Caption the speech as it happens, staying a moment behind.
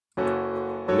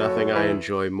nothing I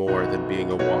enjoy more than being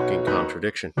a walking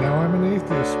contradiction. Now I'm an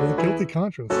atheist with a guilty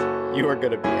conscience. You are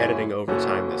going to be editing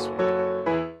overtime this week.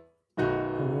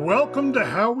 Welcome to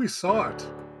How We Saw It.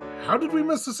 How did we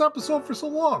miss this episode for so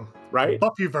long? Right?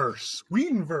 Buffyverse,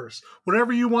 Whedonverse,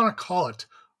 whatever you want to call it.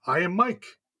 I am Mike,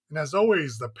 and as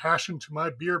always, the passion to my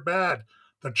beer bad,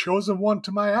 the chosen one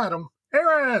to my Adam,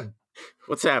 Aaron!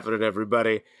 What's happening,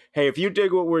 everybody? Hey, if you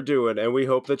dig what we're doing, and we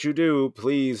hope that you do,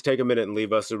 please take a minute and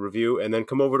leave us a review, and then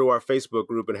come over to our Facebook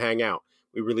group and hang out.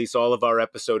 We release all of our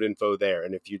episode info there,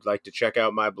 and if you'd like to check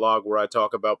out my blog where I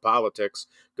talk about politics,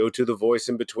 go to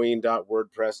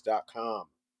thevoiceinbetween.wordpress.com.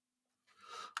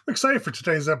 I'm excited for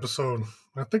today's episode.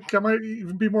 I think I might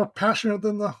even be more passionate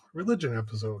than the religion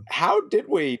episode. How did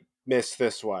we miss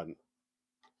this one?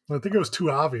 I think it was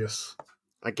too obvious.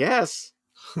 I guess.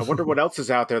 I wonder what else is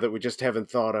out there that we just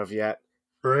haven't thought of yet.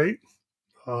 Right?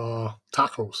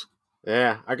 Tacos.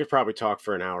 Yeah, I could probably talk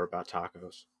for an hour about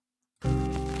tacos.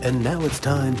 And now it's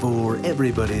time for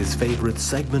everybody's favorite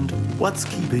segment, What's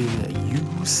Keeping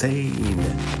You Sane?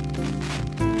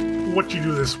 What you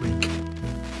do this week?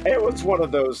 It was one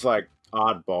of those,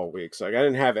 oddball weeks. I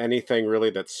didn't have anything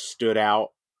really that stood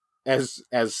out as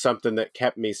something that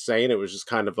kept me sane. It was just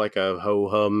kind of like a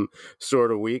ho-hum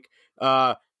sort of week.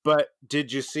 But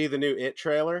did you see the new It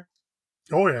trailer?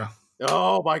 Oh, yeah.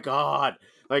 Oh, my God.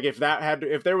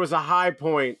 If there was a high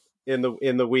point in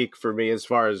the week for me as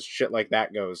far as shit like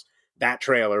that goes, that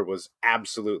trailer was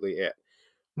absolutely it.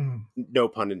 No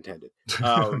pun intended.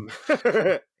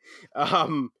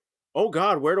 Oh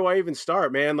God, where do I even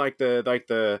start, man?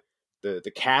 The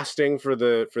casting for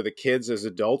the kids as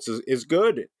adults is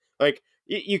good.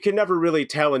 You can never really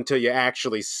tell until you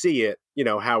actually see it,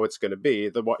 how it's going to be.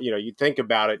 You think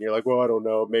about it and you're like, well, I don't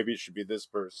know, maybe it should be this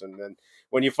person. And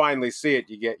when you finally see it,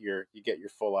 you get your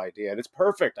full idea, and it's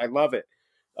perfect. I love it.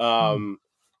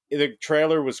 The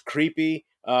trailer was creepy.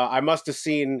 I must have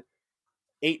seen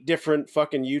 8 different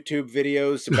fucking YouTube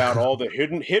videos about all the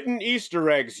hidden Easter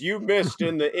eggs you missed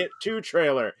in the It 2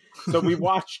 trailer. So we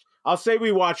watched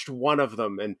one of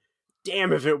them, and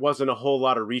damn if it wasn't a whole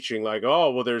lot of reaching,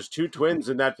 there's 2 twins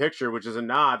in that picture, which is a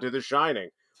nod to The Shining.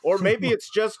 Or maybe it's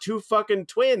just 2 fucking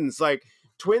twins.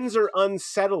 Twins are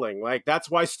unsettling.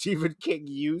 That's why Stephen King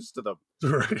used them.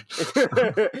 Right.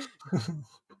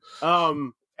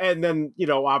 And then,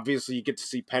 obviously you get to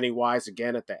see Pennywise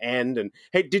again at the end. And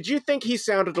hey, did you think he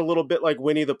sounded a little bit like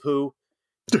Winnie the Pooh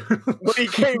when he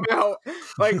came out?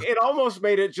 It almost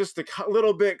made it just a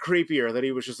little bit creepier that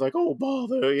he was just like, oh,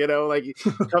 bother, he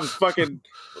comes fucking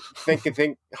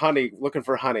think honey, looking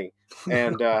for honey.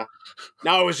 And no,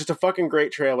 it was just a fucking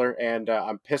great trailer. And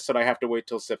I'm pissed that I have to wait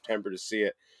till September to see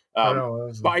it. But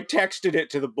I texted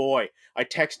it to the boy. I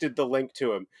texted the link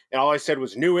to him, and all I said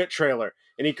was new It trailer.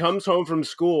 And he comes home from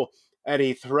school and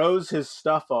he throws his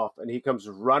stuff off and he comes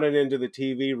running into the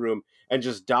TV room and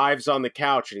just dives on the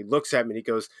couch, and he looks at me and he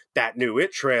goes, that new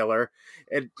It trailer.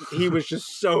 And he was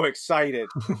just so excited.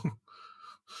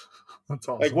 That's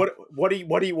awesome. What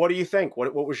do you think?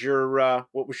 What was your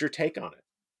take on it?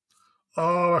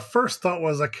 My first thought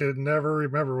was I could never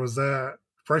remember, was that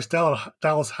Bryce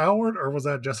Dallas Howard, or was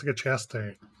that Jessica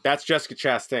Chastain? That's Jessica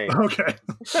Chastain. Okay.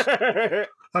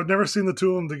 I've never seen the two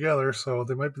of them together, so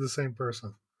they might be the same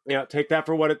person. Yeah, take that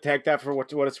for what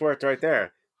it's worth, right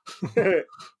there. And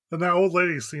that old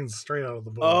lady seems straight out of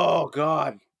the book. Oh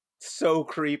God, so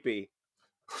creepy.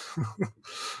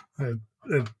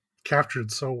 It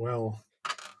captured so well.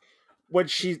 When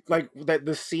she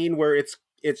the scene where it's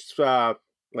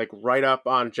right up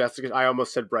on Jessica. I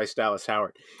almost said Bryce Dallas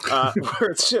Howard.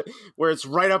 Where it's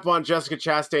right up on Jessica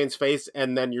Chastain's face,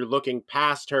 and then you're looking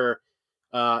past her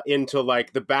into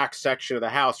the back section of the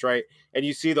house, right? And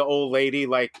you see the old lady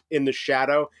in the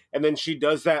shadow, and then she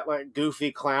does that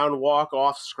goofy clown walk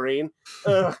off screen.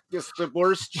 Ugh, just the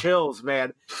worst chills,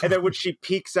 man. And then when she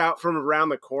peeks out from around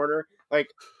the corner,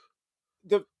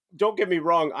 don't get me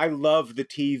wrong, I love the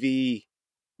TV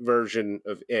version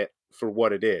of It for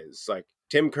what it is.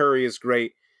 Tim Curry is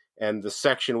great, and the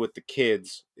section with the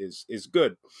kids is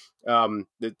good.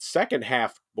 The second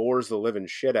half bores the living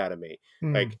shit out of me.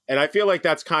 And I feel like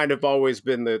that's kind of always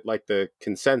been the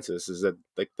consensus, is that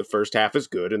the first half is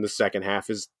good and the second half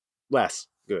is less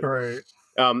good. Right.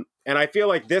 And I feel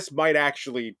like this might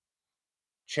actually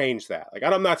change that.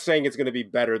 I'm not saying it's going to be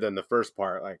better than the first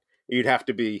part. You'd have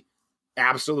to be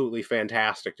absolutely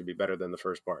fantastic to be better than the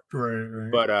first part.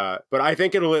 Right. But I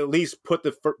think it'll at least put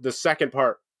the second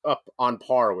part up on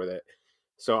par with it.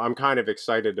 So I'm kind of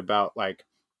excited about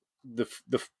the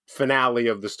finale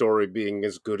of the story being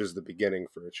as good as the beginning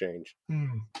for a change.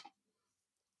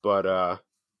 But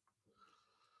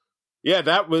Yeah,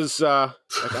 that was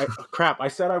crap. I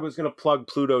said I was going to plug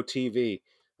Pluto TV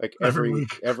like every every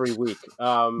week. every week.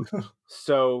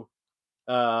 So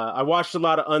I watched a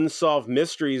lot of Unsolved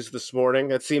Mysteries this morning.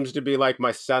 That seems to be like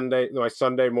my Sunday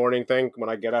morning thing when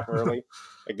I get up early.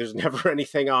 Like there's never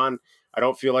anything on. I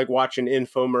don't feel like watching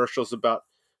infomercials about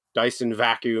Dyson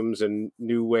vacuums and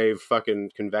new wave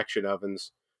fucking convection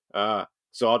ovens.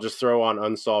 So I'll just throw on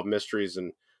Unsolved Mysteries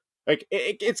and like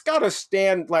it's got to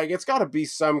stand, like it's got to be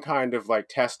some kind of like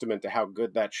testament to how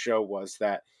good that show was,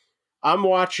 that I'm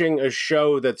watching a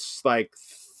show that's like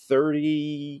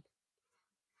 30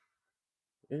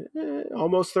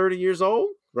 almost 30 years old,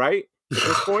 right? At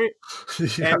this point.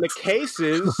 Yes. And the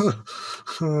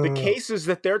cases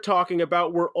that they're talking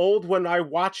about were old when I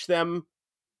watched them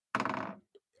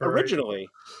Right. originally.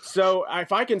 So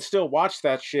if I can still watch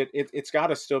that shit, it's got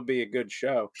to still be a good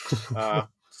show.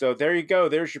 So there you go.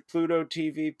 There's your Pluto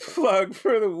TV plug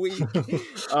for the week.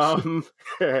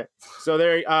 So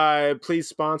there. Please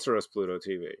sponsor us, Pluto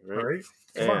TV. All Right? right.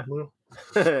 Come Yeah. on, Blue.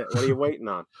 What are you waiting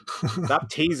on? Stop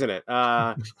teasing it.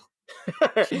 That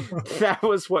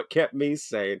was what kept me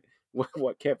sane.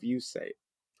 What kept you sane?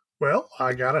 Well,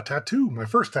 I got a tattoo, my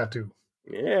first tattoo.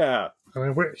 Yeah. And I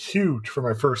went huge for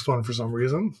my first one for some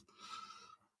reason.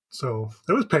 So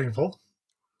it was painful,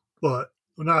 but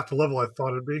not at the level I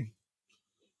thought it'd be.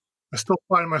 I still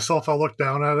find myself, I'll look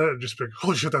down at it and just be like,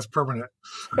 holy shit, that's permanent.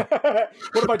 What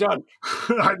have I done?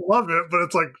 I love it, but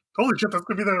it's like, holy shit, that's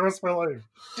going to be there the rest of my life.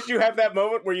 Did you have that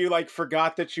moment where you like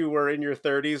forgot that you were in your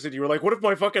 30s and you were like, what if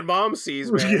my fucking mom sees,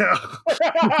 man? Yeah.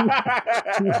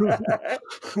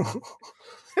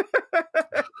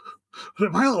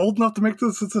 Am I old enough to make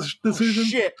this decision? Oh,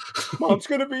 shit. Mom's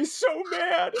going to be so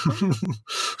mad.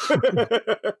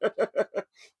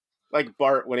 Like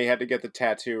Bart when he had to get the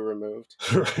tattoo removed.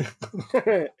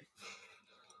 But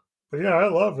yeah, I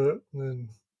love it. And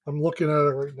I'm looking at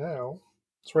it right now.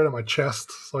 It's right on my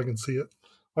chest, so I can see it.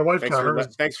 My wife got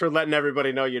hers. Thanks for letting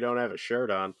everybody know you don't have a shirt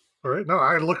on. All right. No,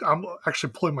 I'm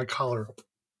actually pulling my collar up.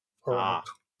 Around.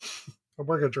 I'm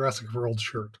wearing a Jurassic World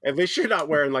shirt. At least you're not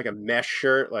wearing like a mesh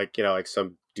shirt, like, you know, like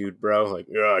some dude bro. Like,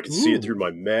 yeah, I can see it through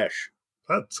my mesh.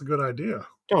 That's a good idea.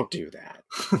 Don't do that.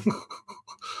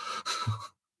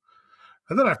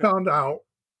 And then I found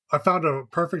a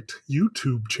perfect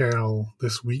YouTube channel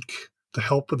this week to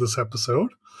help with this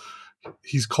episode.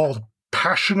 He's called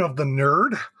Passion of the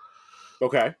Nerd.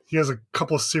 Okay. He has a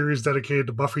couple of series dedicated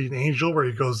to Buffy and Angel where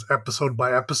he goes episode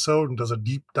by episode and does a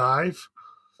deep dive.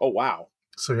 Oh, wow.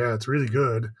 So yeah, it's really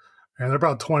good. And they're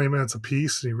about 20 minutes a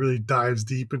piece, and he really dives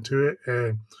deep into it.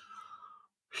 And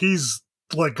he's,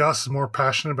 like us, more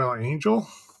passionate about Angel.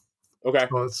 Okay.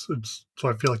 So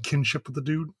I feel like kinship with the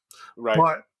dude. Right.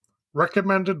 But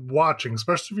recommended watching,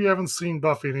 especially if you haven't seen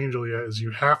Buffy and Angel yet, is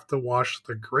you have to watch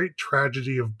The Great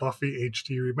Tragedy of Buffy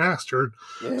HD Remastered,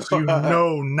 so you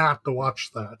know not to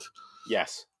watch that.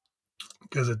 Yes.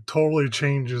 Because it totally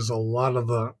changes a lot of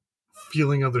the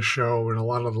feeling of the show and a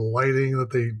lot of the lighting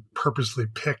that they purposely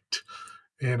picked,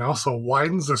 and also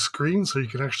widens the screen so you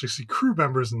can actually see crew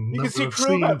members and you can see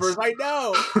crew members. I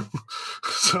know.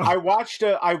 So I watched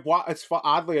it's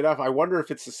oddly enough, I wonder if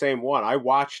it's the same one. I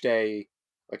watched a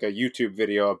YouTube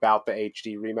video about the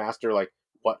HD remaster, like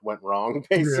what went wrong,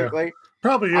 basically. Yeah,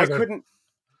 probably is.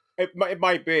 It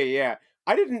might be, yeah.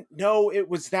 I didn't know it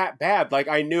was that bad. Like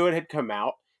I knew it had come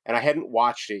out and I hadn't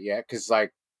watched it yet because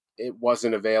like it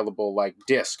wasn't available like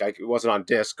disc. It wasn't on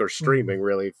disc or streaming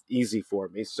really easy for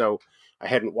me, so I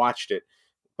hadn't watched it.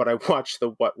 But I watched the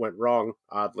What Went Wrong,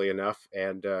 oddly enough,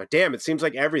 and damn, it seems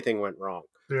like everything went wrong.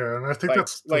 Yeah, and I think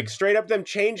that's like straight up them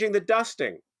changing the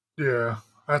dusting. Yeah,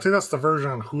 I think that's the version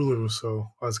on Hulu,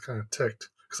 so I was kind of ticked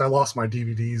because I lost my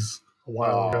DVDs a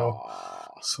while ago.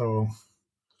 So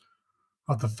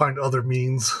I'll have to find other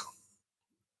means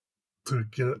to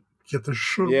get the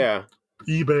show. Yeah.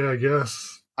 eBay, I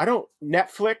guess.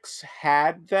 Netflix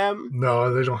had them.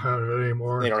 No, they don't have it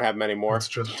anymore. They don't have them anymore. It's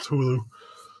just Hulu.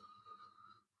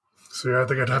 So yeah, I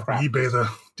think I'd have to eBay the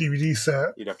DVD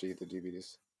set. You'd have to get the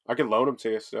DVDs. I can loan them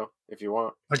to you still if you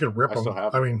want. I could rip them. Still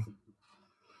have them. I mean,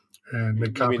 and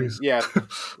make copies. Yeah.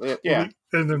 Yeah.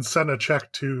 And then send a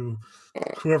check to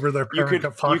whoever their parent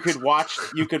got fucked. You could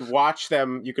watch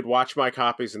them. You could watch my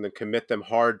copies and then commit them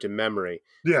hard to memory.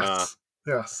 Yes.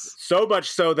 Yes. So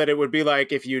much so that it would be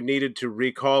like if you needed to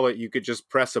recall it, you could just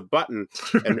press a button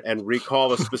and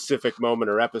recall a specific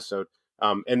moment or episode,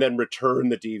 and then return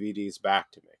the DVDs back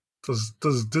to me.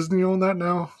 Does Disney own that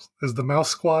now? Is the Mouse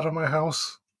Squad on my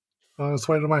house? On its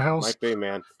way to my house? Might be,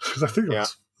 man. Because I think it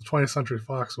was 20th Century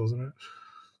Fox, wasn't it?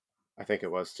 I think it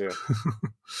was too.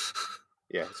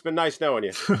 Yeah, it's been nice knowing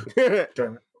you.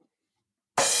 Damn it.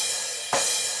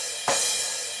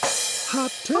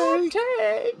 Hot take.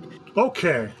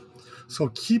 Okay, so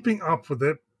keeping up with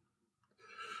it,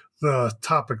 the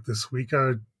topic this week,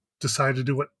 I decided to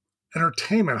do an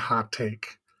entertainment hot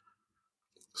take.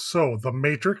 So, The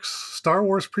Matrix, Star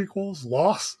Wars prequels,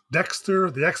 Lost,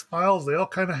 Dexter, The X-Files, they all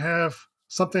kind of have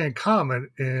something in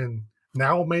common in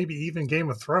now maybe even Game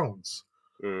of Thrones.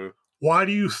 Mm. Why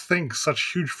do you think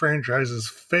such huge franchises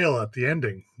fail at the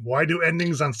ending? Why do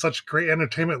endings on such great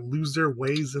entertainment lose their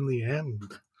ways in the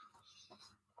end?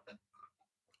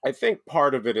 I think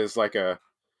part of it is like I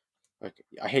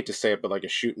hate to say it, but like a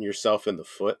shooting yourself in the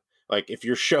foot. Like if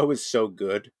your show is so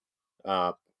good,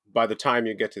 uh, by the time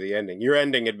you get to the ending, your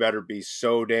ending had better be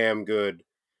so damn good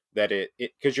that it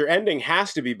because your ending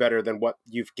has to be better than what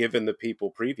you've given the people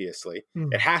previously.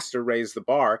 Hmm. It has to raise the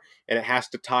bar, and it has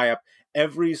to tie up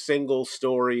every single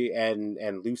story and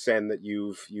loose end that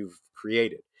you've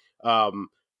created. Um,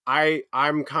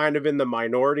 I'm kind of in the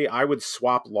minority. I would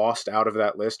swap Lost out of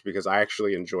that list because I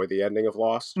actually enjoy the ending of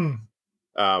Lost. Hmm.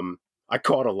 Um, I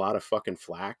caught a lot of fucking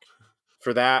flack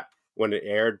for that when it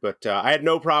aired, but I had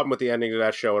no problem with the ending to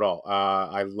that show at all.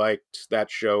 I liked that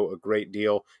show a great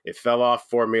deal. It fell off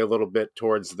for me a little bit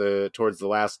towards the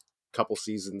last couple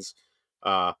seasons,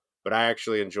 but I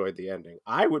actually enjoyed the ending.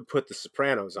 I would put The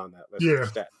Sopranos on that list Yeah.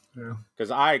 instead Yeah. because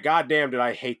goddamn, did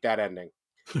I hate that ending.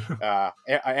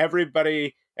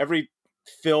 Every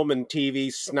film and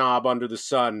TV snob under the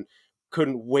sun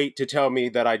couldn't wait to tell me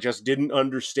that I just didn't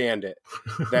understand it.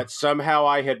 That somehow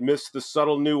I had missed the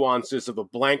subtle nuances of a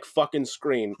blank fucking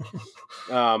screen.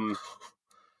 I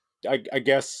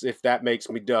guess if that makes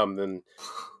me dumb, then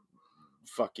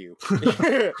fuck you.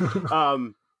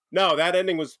 No, that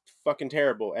ending was fucking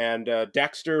terrible. And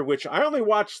Dexter, which I only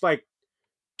watched like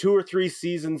 2 or 3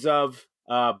 seasons of,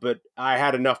 but I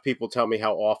had enough people tell me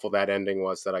how awful that ending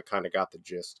was that I kind of got the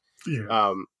gist.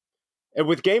 Yeah. And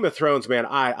with Game of Thrones, man,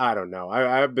 I don't know.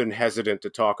 I've been hesitant to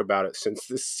talk about it since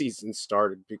this season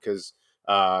started because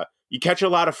you catch a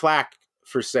lot of flack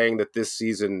for saying that this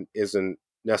season isn't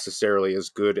necessarily as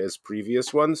good as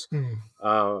previous ones.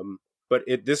 Hmm. But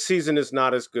this season is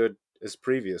not as good as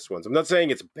previous ones. I'm not saying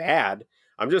it's bad.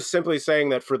 I'm just simply saying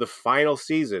that for the final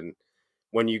season,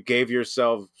 when you gave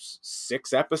yourselves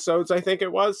 6 episodes, I think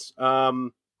it was,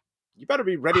 you better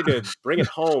be ready to bring it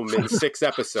home in 6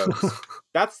 episodes.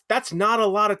 That's not a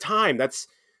lot of time.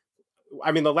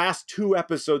 I mean, the last 2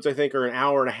 episodes, I think, are an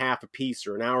hour and a half a piece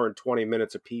or an hour and 20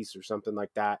 minutes a piece or something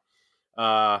like that.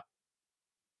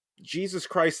 Jesus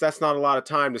Christ, that's not a lot of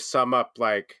time to sum up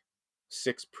like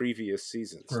 6 previous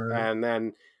seasons. Right. And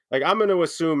then, like, I'm going to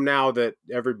assume now that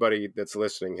everybody that's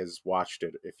listening has watched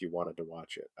it if you wanted to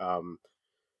watch it.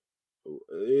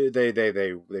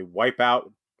 They wipe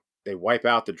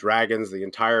out the dragons. The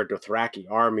entire Dothraki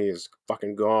army is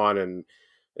fucking gone, and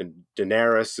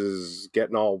Daenerys is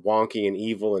getting all wonky and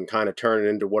evil and kind of turning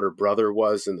into what her brother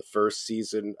was in the first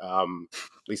season. At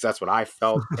least that's what I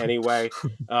felt anyway.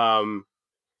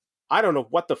 I don't know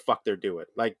what the fuck they're doing.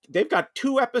 Like, they've got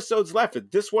 2 episodes left.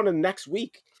 This one and next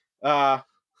week. I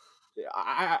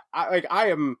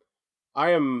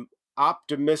am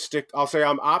optimistic. I'll say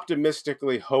I'm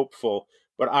optimistically hopeful,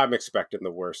 but I'm expecting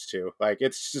the worst too. Like,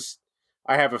 it's just,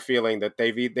 I have a feeling that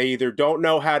they either don't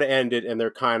know how to end it and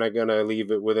they're kind of gonna leave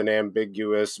it with an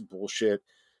ambiguous bullshit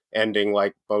ending,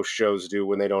 like most shows do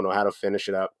when they don't know how to finish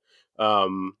it up,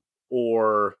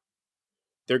 or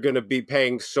they're going to be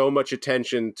paying so much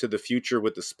attention to the future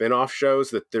with the spin-off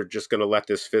shows that they're just going to let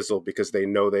this fizzle because they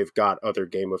know they've got other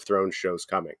Game of Thrones shows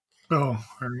coming. Oh,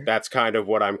 right. That's kind of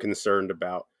what I'm concerned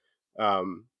about. I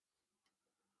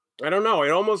don't know.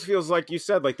 It almost feels like you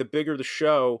said, like the bigger the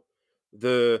show,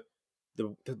 the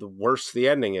worse the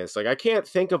ending is. Like, I can't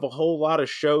think of a whole lot of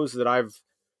shows that I've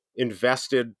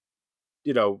invested,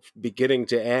 beginning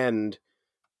to end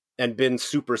and been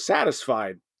super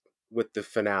satisfied with the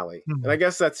finale. Hmm. And I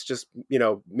guess that's just,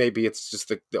 maybe it's just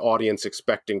the audience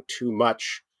expecting too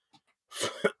much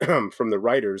from the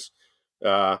writers,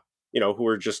 who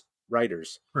are just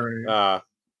writers. Right.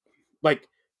 Like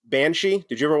Banshee.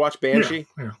 Did you ever watch Banshee?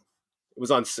 Yeah. It was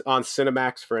on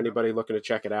Cinemax for anybody looking to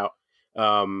check it out.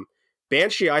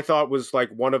 Banshee, I thought, was like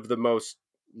one of the most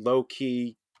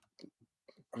low-key,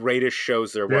 greatest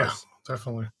shows there was. Yeah,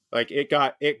 definitely. Like, it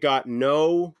got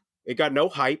no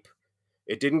hype.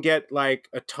 It didn't get like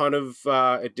a ton of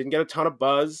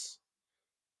buzz,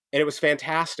 and it was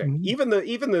fantastic. Mm-hmm. Even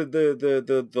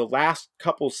the last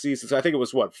couple seasons, I think it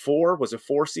was 4? Was it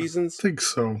 4 seasons? I think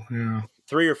so. Yeah.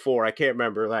 3 or 4, I can't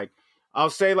remember. Like, I'll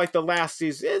say like the last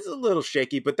season is a little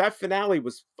shaky, but that finale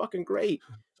was fucking great.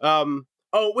 It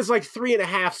was like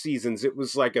 3.5 seasons. It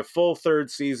was like a full 3rd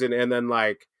season, and then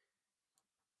like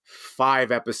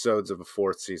 5 episodes of a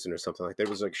 4th season or something like that. It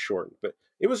was like shortened, but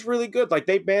it was really good. Like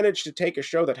they managed to take a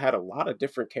show that had a lot of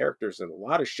different characters and a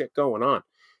lot of shit going on.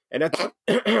 And at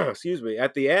the, excuse me,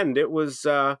 at the end, it was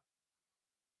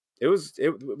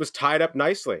tied up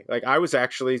nicely. Like I was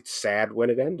actually sad when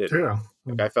it ended. Yeah.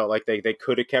 Like I felt like they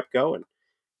could have kept going.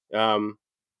 And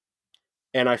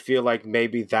I feel like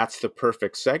maybe that's the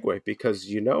perfect segue because,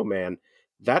 man,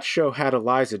 that show had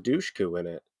Eliza Dushku in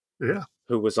it. Yeah.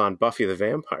 Who was on Buffy the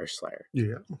Vampire Slayer.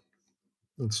 Yeah.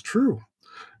 That's true.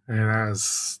 And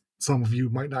as some of you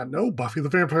might not know, Buffy the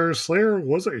Vampire Slayer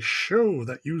was a show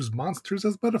that used monsters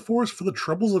as metaphors for the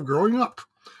troubles of growing up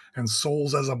and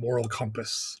souls as a moral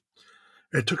compass.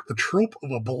 It took the trope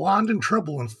of a blonde in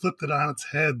trouble and flipped it on its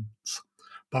head.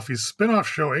 Buffy's spin-off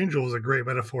show Angel is a great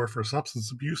metaphor for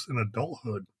substance abuse in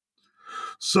adulthood.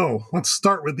 So, let's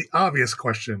start with the obvious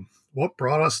question. What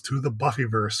brought us to the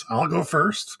Buffyverse? I'll go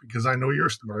first because I know your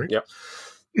story. Yep.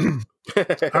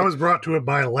 I was brought to it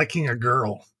by liking a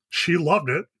girl. She loved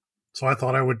it, so I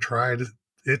thought I would try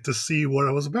it to see what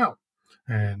it was about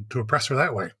and to impress her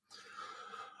that way.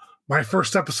 My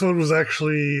first episode was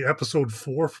actually episode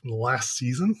 4 from the last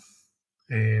season,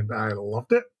 and I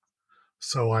loved it.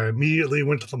 So I immediately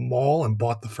went to the mall and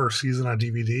bought the first season on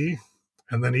DVD,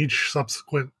 and then each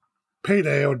subsequent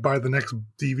payday I would buy the next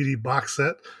DVD box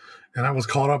set, and I was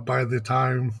caught up by the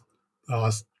time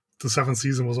the 7th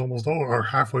season was almost over, or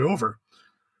halfway over.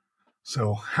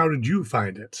 So how did you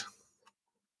find it?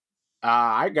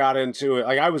 I got into it.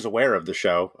 Like I was aware of the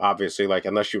show, obviously. Like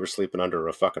unless you were sleeping under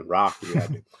a fucking rock,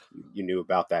 you knew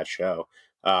about that show.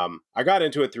 I got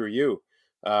into it through you.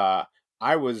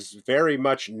 I was very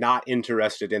much not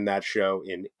interested in that show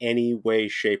in any way,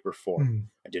 shape, or form.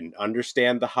 I didn't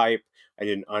understand the hype. I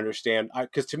didn't understand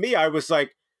because to me, I was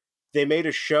like, they made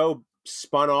a show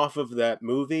spun off of that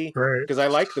movie because I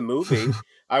like the movie.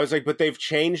 I was like, but they've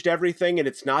changed everything and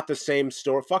it's not the same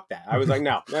story. Fuck that. I was like,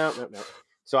 no.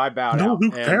 So I bowed out.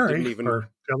 Luke and Perry. Didn't even, The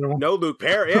other one. no Luke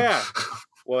Perry. Yeah.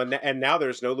 Well, and now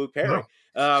there's no Luke Perry.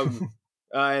 No.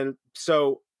 And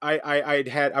so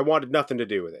I wanted nothing to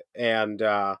do with it. And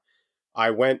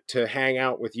I went to hang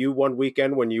out with you one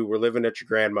weekend when you were living at your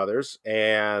grandmother's,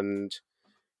 and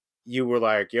you were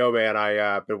like, yo,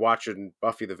 man, been watching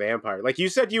Buffy the Vampire. Like you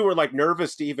said, you were like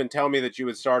nervous to even tell me that you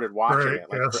had started watching it,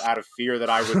 like out of fear that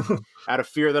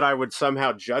I would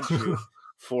somehow judge you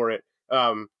for it.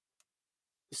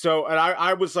 So, and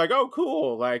I was like, oh,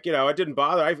 cool. Like, it didn't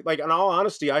bother. I like, in all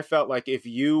honesty, I felt like if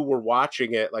you were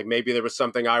watching it, like maybe there was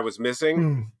something I was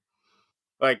missing.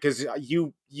 Like, cause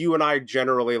you and I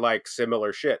generally like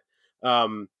similar shit.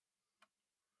 And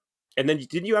then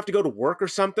didn't you have to go to work or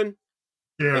something?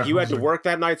 Yeah. Like you had to work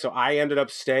that night. So I ended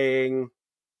up staying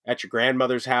at your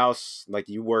grandmother's house. Like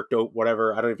you worked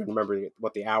whatever. I don't even remember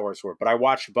what the hours were, but I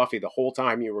watched Buffy the whole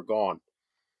time you were gone.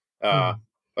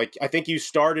 Like, I think you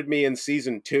started me in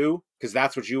season 2 because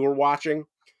that's what you were watching.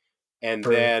 And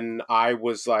then I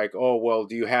was like, oh, well,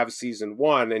 do you have season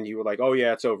 1? And you were like, oh,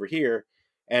 yeah, it's over here.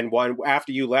 And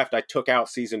after you left, I took out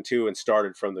season 2 and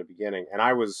started from the beginning. And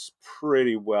I was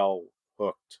pretty well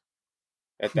hooked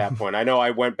at that point. I know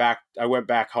I went back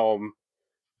home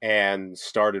and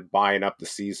started buying up the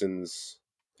seasons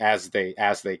as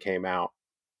they came out.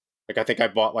 Like, I think I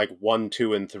bought like 1,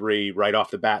 2, and 3 right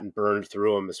off the bat and burned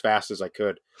through them as fast as I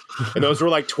could. And those were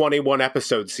like 21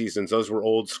 episode seasons. Those were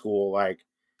old school, like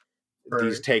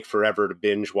these take forever to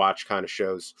binge watch kind of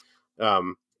shows.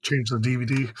 Change the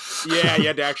DVD. Yeah, you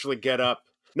had to actually get up.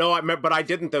 No, but I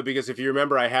didn't though, because if you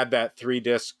remember, I had that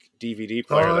 3-disc DVD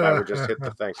player I would just hit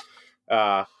the thing.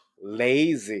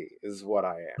 Lazy is what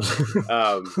I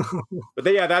am. But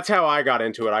then, yeah, that's how I got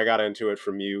into it. I got into it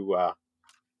from you.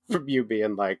 From you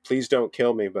being like, please don't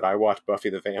kill me, but I watched Buffy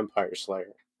the Vampire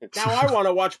Slayer. And now I want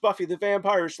to watch Buffy the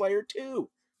Vampire Slayer too.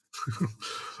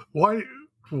 Why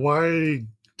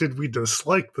did we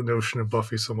dislike the notion of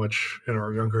Buffy so much in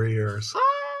our younger years?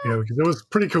 Because it was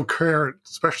pretty coherent,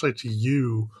 especially to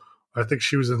you. I think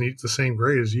she was in the same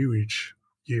grade as you each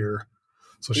year.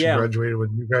 So she graduated when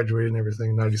you graduated and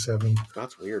everything in 97.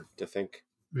 That's weird to think.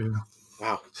 Yeah.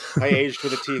 Wow. I aged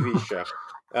with a TV show.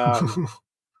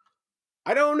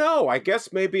 I don't know. I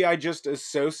guess maybe I just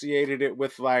associated it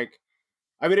with like,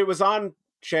 I mean, it was on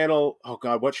channel. Oh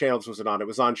God, what channels was it on? It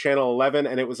was on channel 11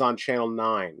 and it was on channel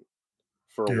 9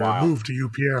 for a while. It moved to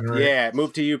UPN, right? Yeah, it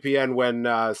moved to UPN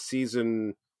when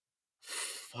season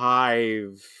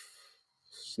 5.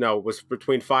 No, it was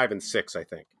between 5 and 6, I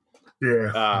think.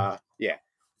 Yeah. Yeah.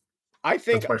 I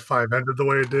think that's why 5 ended the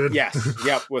way it did. Yes.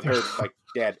 Yep. With her like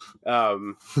dead.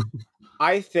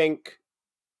 I think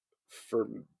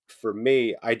for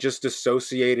me, I just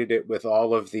associated it with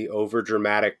all of the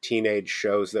overdramatic teenage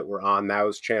shows that were on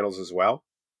those channels as well.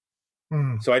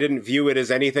 Mm, So I didn't view it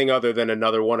as anything other than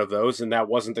another one of those, and that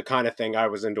wasn't the kind of thing I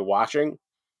was into watching.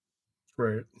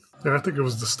 right. Yeah, I think it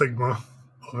was the stigma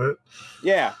of it.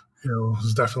 Yeah, It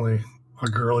was definitely a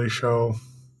girly show.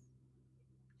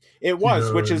 it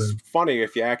was, which And is then, funny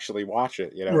if you actually watch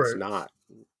it. It's right. not.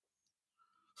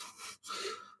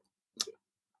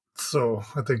 So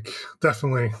I think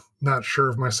definitely not sure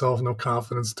of myself, no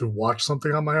confidence to watch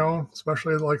something on my own,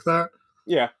 especially like that.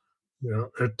 Yeah,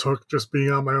 It took just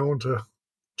being on my own to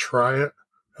try it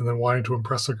and then wanting to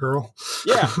impress a girl.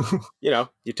 yeah.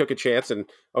 You took a chance, and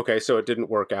okay, so it didn't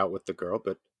work out with the girl,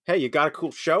 but hey, you got a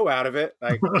cool show out of it.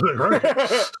 Like, Right.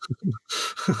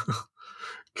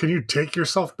 Can you take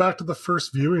yourself back to the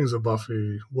first viewings of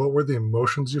Buffy? What were the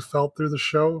emotions you felt through the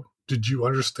show? Did you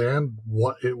understand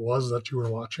what it was that you were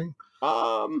watching?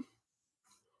 um,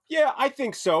 yeah, I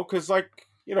think so, because like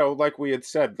we had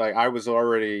said, like I was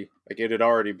already like it had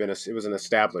already been it was an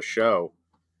established show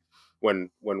when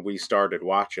we started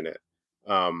watching it.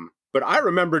 But I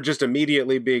remember just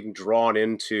immediately being drawn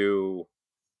into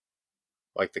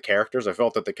like the characters. I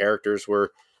felt that the characters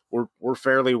were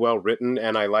fairly well written,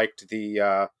 and I liked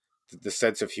the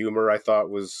sense of humor. I thought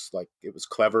was like it was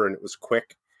clever and it was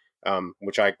quick,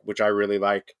 which I really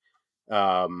like.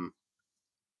 Um,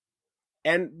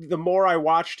 and the more I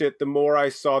watched it, the more I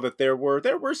saw that there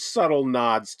were subtle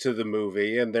nods to the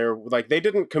movie, and they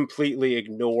didn't completely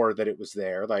ignore that it was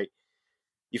there. Like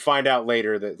you find out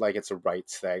later that like it's a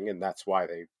rights thing, and that's why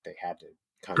they had to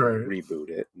kind of Right. reboot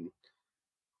it. And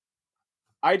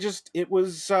I just it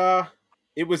was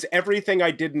everything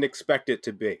I didn't expect it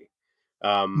to be.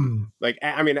 Mm, Like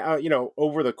I mean,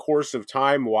 over the course of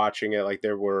time watching it, like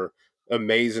there were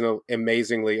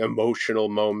amazingly emotional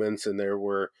moments, and there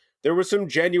were some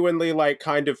genuinely like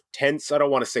kind of tense. I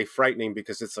don't want to say frightening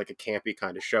because it's like a campy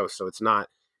kind of show, so it's not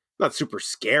super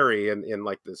scary in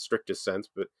like the strictest sense,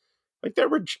 but like there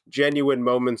were genuine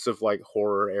moments of like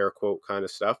horror air quote kind of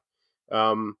stuff.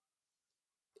 Um,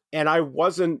 and I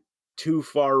wasn't too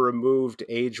far removed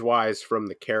age wise from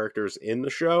the characters in the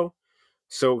show.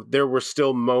 So there were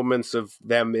still moments of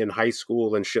them in high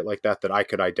school and shit like that I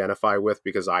could identify with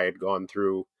because I had gone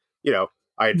through, I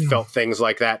had mm, felt things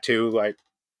like that too. Like,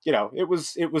 it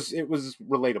was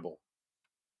relatable.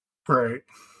 right.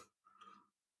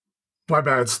 My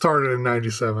bad. It started in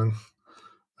 97.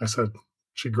 I said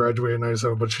she graduated in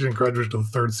 97, but she didn't graduate until the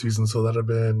third season, so that'd have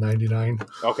been 99.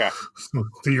 Okay. So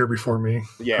the year before me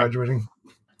Yeah. graduating,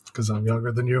 because I'm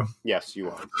younger than you. Yes, you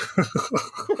are.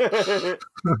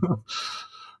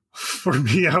 For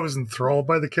me, I was enthralled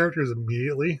by the characters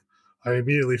immediately. I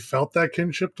immediately felt that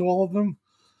kinship to all of them.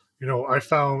 I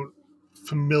found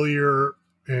familiar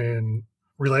and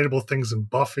relatable things in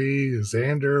Buffy,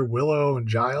 Xander, Willow, and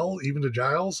Giles, even to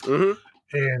Giles. Hmm.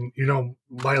 And,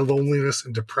 my loneliness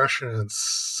and depression and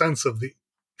sense of the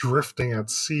drifting at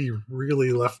sea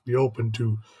really left me open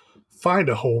to find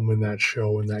a home in that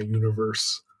show, in that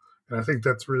universe. And I think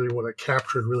that's really what it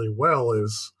captured really well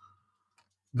is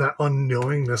that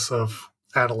unknowingness of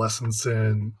adolescence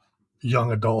and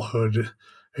young adulthood.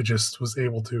 It just was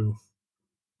able to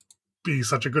be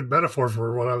such a good metaphor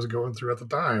for what I was going through at the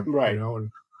time, Right.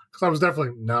 and because I was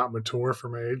definitely not mature for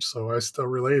my age, so I still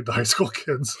related to high school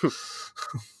kids.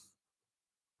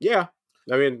 Yeah.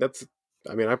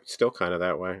 I'm still kind of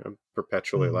that way. I'm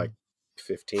perpetually like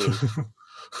Hmm. 15.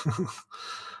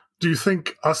 Do you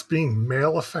think us being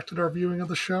male affected our viewing of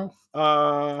the show?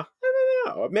 I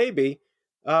don't know. Maybe.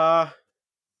 Uh,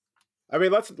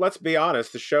 let's be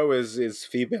honest. The show is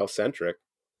female centric,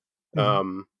 Mhm.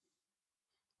 um,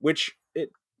 which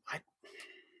I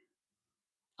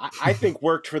I think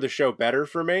worked for the show better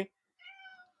for me.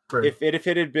 Right. If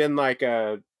it had been like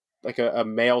a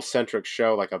male centric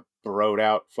show, like a broed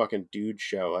out fucking dude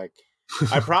show, like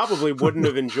I probably wouldn't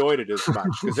have enjoyed it as much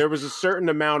because there was a certain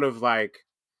amount of like,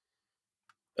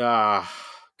 uh,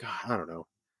 God, I don't know.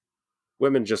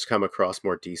 Women just come across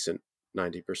more decent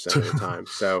 90% of the time,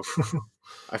 so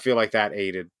I feel like that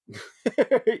aided.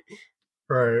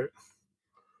 Right.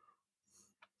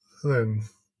 And then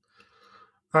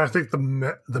I think the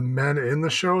men in the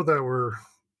show that were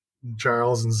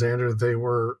Giles and Xander, they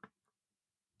were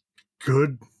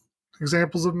good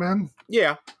examples of men.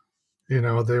 Yeah, They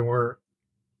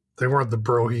weren't the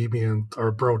bohemian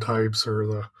or bro types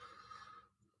or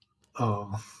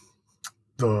uh,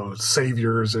 the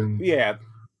saviors and yeah.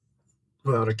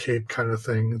 without a cape kind of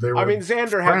thing. They I were mean,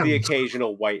 Xander had the friends,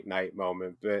 occasional white knight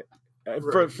moment, but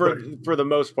for right? for for the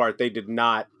most part, they did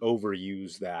not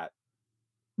overuse that.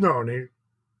 No, and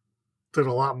did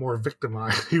a lot more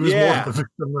victimized. He was more Yeah. the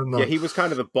victim than the. Yeah, he was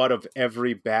kind of the butt of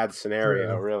every bad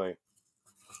scenario, Yeah. really.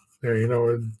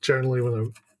 Yeah, generally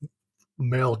when a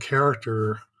male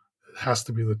character has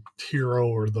to be the hero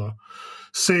or the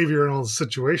savior in all the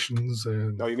situations,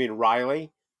 and Oh, you mean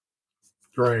Riley?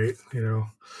 right,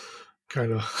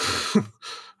 kind of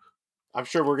I'm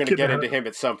sure we're going to getting get ahead. into him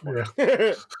at some point.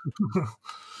 Yeah.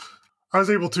 I was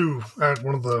able to, at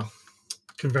one of the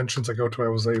conventions I go to, I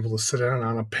was able to sit down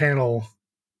on a panel.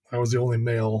 I was the only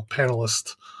male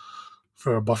panelist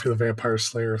for a Buffy the Vampire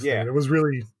Slayer thing. Yeah. It was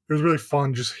really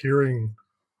fun just hearing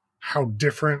how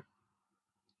different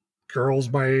girls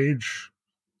my age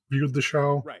viewed the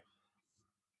show, Right.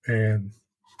 and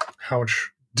how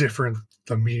much different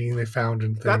the meaning they found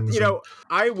in That, things.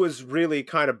 I was really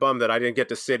kind of bummed that I didn't get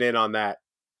to sit in on that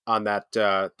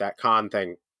that con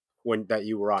thing that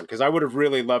you were on, because I would have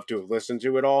really loved to have listened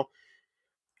to it all.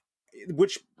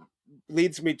 Which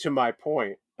leads me to my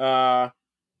point. The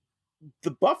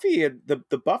Buffy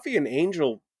and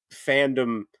Angel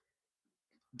fandom,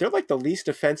 they're like the least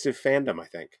offensive fandom, I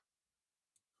think.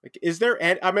 Like, is there?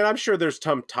 I mean, I'm sure there's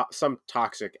some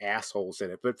toxic assholes in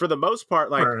it, but for the most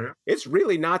part, like, Right. it's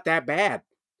really not that bad.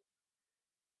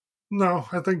 No,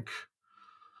 I think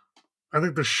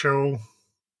the show.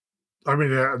 I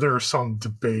mean, there are some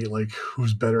debate like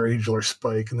who's better, Angel or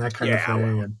Spike, and that kind of Yeah,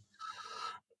 thing,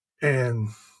 well,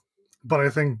 but I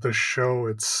think the show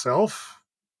itself,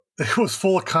 it was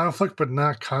full of conflict, but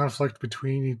not conflict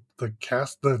between the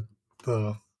cast, the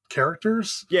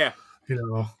characters. yeah,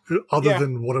 Other yeah,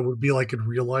 than what it would be like in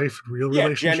real life, real yeah.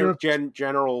 relationships.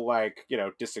 General, like,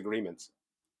 disagreements.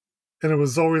 And it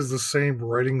was always the same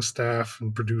writing staff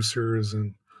and producers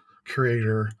and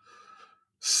creator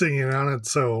singing on it.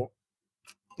 So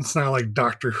it's not like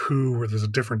Doctor Who where there's a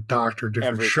different doctor,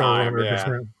 different Every time,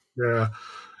 showrunner, yeah.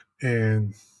 yeah.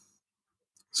 And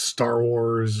Star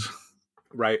Wars.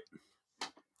 Right.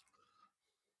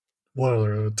 What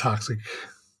other toxic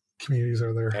communities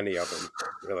are there? Any of them,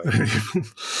 really.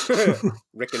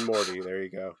 Rick and Morty, there you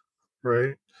go.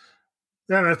 Right.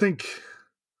 Yeah, and I think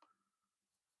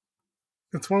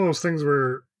it's one of those things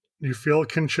where you feel a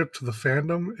kinship to the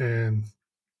fandom,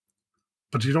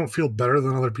 but you don't feel better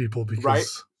than other people because Right.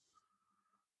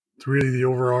 really the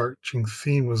overarching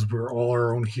theme was we're all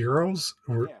our own heroes,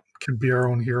 or can be our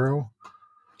own hero.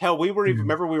 Hell,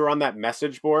 remember we were on that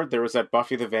message board? There was that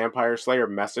Buffy the Vampire Slayer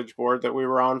message board that we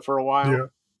were on for a while.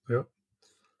 Yeah.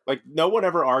 Like, no one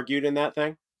ever argued in that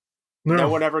thing. No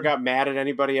one ever got mad at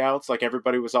anybody else. Like,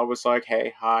 everybody was always like,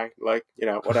 hey, hi, like,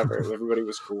 whatever. Everybody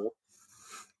was cool.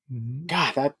 Mm-hmm.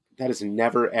 God, that has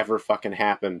never, ever fucking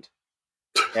happened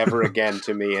ever again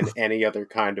to me in any other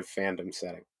kind of fandom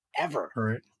setting. Ever.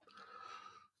 Right.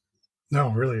 No,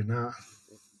 really not.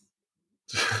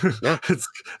 No.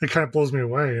 It kind of blows me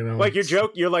away, Like,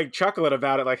 you're like chuckling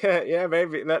about it, like, hey, yeah,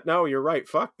 maybe. No, you're right.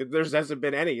 Fuck, there hasn't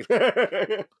been any.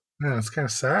 Yeah, it's kind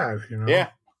of sad, Yeah.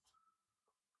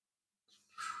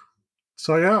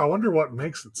 So, yeah, I wonder what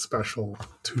makes it special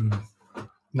to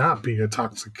not be a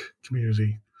toxic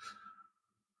community.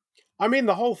 I mean,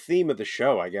 the whole theme of the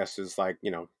show, I guess, is like,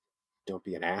 don't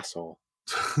be an asshole.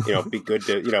 Be good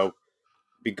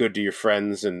to your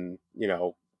friends, and,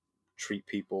 treat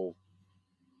people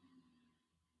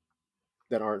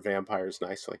that aren't vampires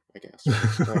nicely, I guess.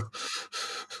 Right.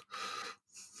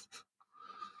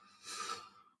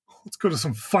 Let's go to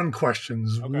some fun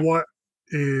questions. Okay. What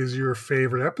is your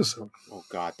favorite episode? Oh,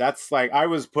 God. That's like, I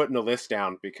was putting a list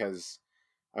down because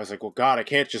I was like, well, God, I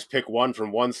can't just pick one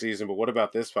from one season, but what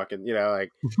about this fucking, so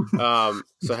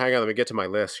hang on, let me get to my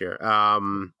list here.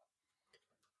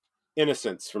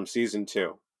 Innocence from season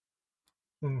 2.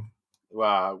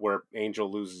 Where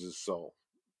Angel loses his soul.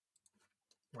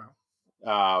 Wow.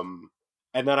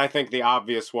 And then I think the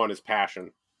obvious one is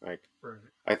Passion. Like, right.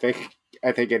 I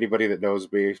think anybody that knows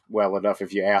me well enough,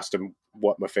 if you asked them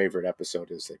what my favorite episode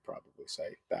is, they'd probably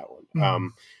say that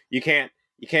one. You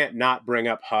can't not bring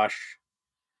up Hush.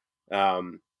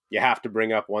 You have to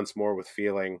bring up Once More with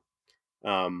Feeling.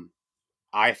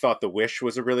 I thought The Wish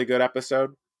was a really good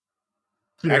episode.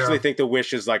 Yeah. I actually think The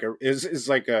Wish is like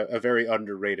a very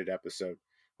underrated episode.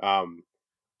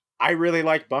 I really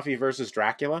like Buffy versus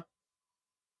Dracula.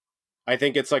 I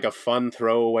think it's like a fun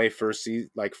throwaway first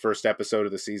episode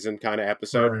of the season kind of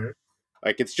episode. Right.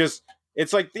 Like,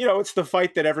 it's like, it's the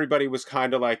fight that everybody was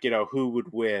kind of like, who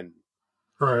would win.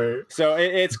 Right. So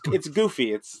it's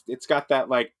goofy. It's got that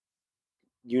like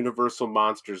Universal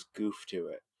Monsters goof to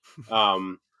it.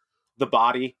 The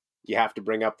Body, you have to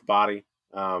bring up The Body.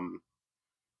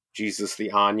 Jesus,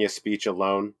 the Anya speech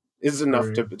alone is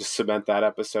enough to cement that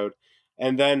episode.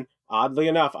 And then Oddly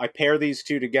enough, I pair these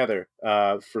two together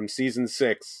from season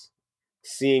 6,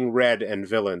 Seeing Red and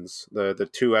Villains, the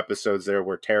 2 episodes there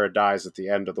where Tara dies at the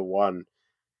end of the one,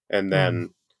 and Mm,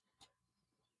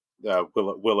 then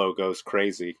Willow goes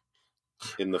crazy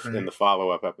in right. the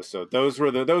follow up episode. Those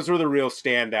were the real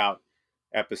standout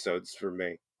episodes for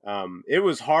me. It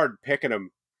was hard picking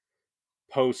them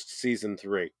post season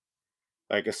 3.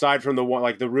 Like aside from the one,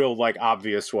 like the real like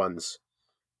obvious ones,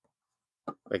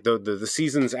 like the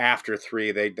seasons after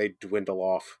 3, they dwindle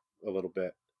off a little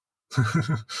bit.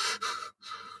 I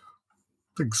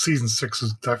think season 6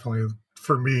 is definitely,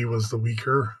 for me, was the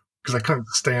weaker because I couldn't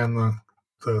stand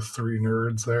the 3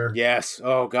 nerds there. Yes.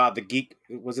 Oh God,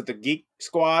 was it the Geek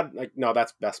Squad? Like no,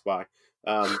 that's Best Buy.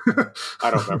 I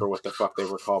don't remember what the fuck they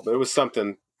were called, but it was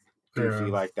something goofy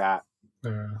Yeah, like that.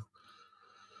 yeah.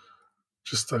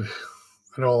 Just I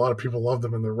know a lot of people love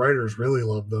them, and the writers really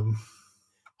love them.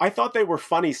 I thought they were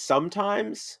funny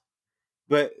sometimes,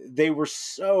 but they were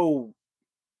so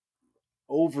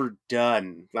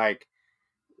overdone. Like,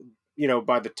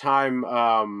 by the time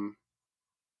oh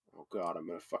God, I'm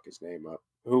gonna fuck his name up.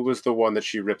 Who was the one that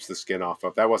she rips the skin off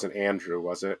of? That wasn't Andrew,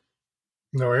 was it?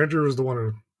 No, Andrew was the one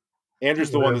who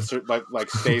Andrew's the one lived. that like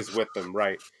stays with them,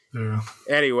 right? Yeah,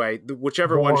 Anyway,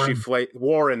 whichever one she Warren.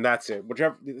 Warren, that's it.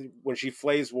 Whichever when she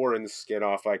flays Warren's skin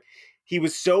off, like he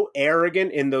was so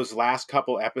arrogant in those last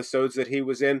couple episodes that he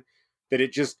was in that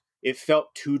it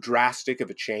felt too drastic of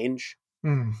a change.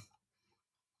 Mm.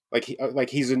 Like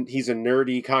he's a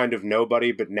nerdy kind of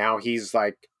nobody, but now he's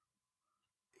like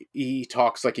he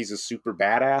talks like he's a super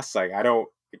badass. Like I don't.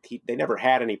 They never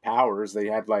had any powers. They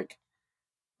had like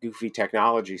goofy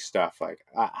technology stuff. Like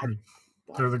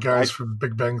They're the guys from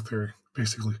Big Bang Theory,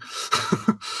 basically.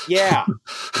 Yeah.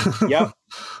 Yep.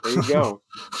 There you go.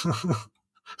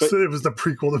 But, so it was the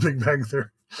prequel to Big Bang Theory.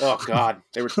 Oh God,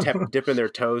 they were dipping their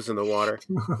toes in the water.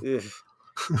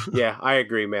 Yeah, I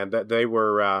agree, man. That they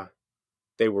were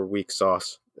weak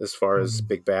sauce as far as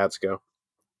big bads go.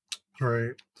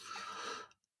 Right.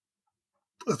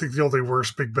 I think the only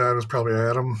worst big bad was probably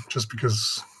Adam, just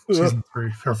because season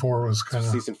 3 or 4 was kind of.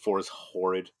 Season 4 is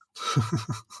horrid.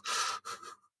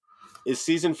 Is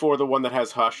season 4 the one that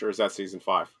has Hush, or is that season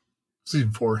 5?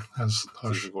 Season 4 has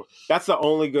Hush. Season 4. That's the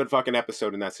only good fucking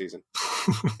episode in that season.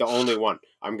 The only one.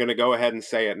 I'm gonna go ahead and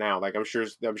say it now. Like I'm sure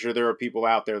there are people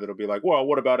out there that'll be like, "Well,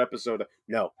 what about episode?"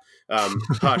 No,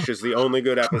 Hush is the only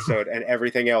good episode, and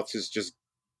everything else is just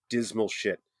dismal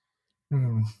shit.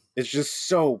 Mm. It's just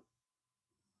so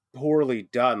poorly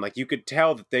done. Like you could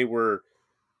tell that they were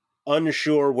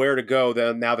unsure where to go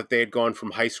now that they had gone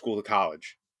from high school to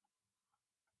college.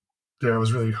 Yeah, I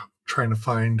was really trying to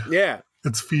find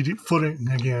its footing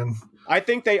again. I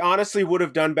think they honestly would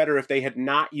have done better if they had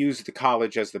not used the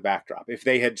college as the backdrop. If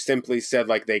they had simply said,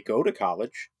 like, they go to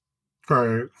college.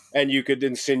 Right. And you could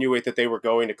insinuate that they were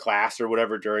going to class or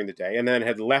whatever during the day, and then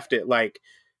had left it like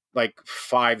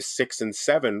 5, 6, and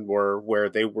 7 were where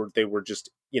they were just,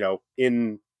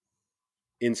 in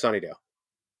Sunnydale.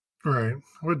 Right.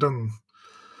 I would have done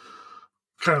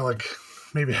kind of like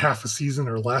maybe half a season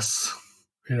or less.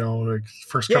 Like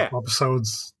first couple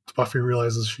episodes, Buffy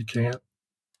realizes she can't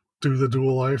do the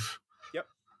dual life. Yep.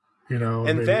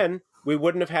 And then we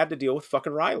wouldn't have had to deal with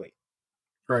fucking Riley.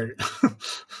 Right.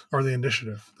 Or the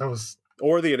Initiative.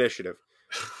 Or the Initiative.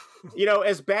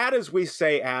 As bad as we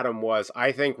say Adam was,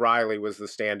 I think Riley was the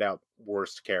standout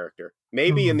worst character.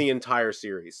 Maybe in the entire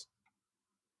series.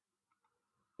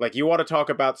 Like, you want to talk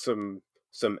about some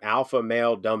alpha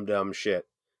male dum-dum shit.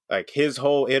 Like, his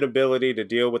whole inability to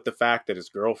deal with the fact that his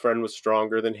girlfriend was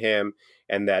stronger than him,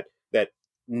 and that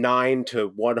 9 to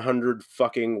 100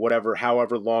 fucking whatever,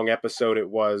 however long episode it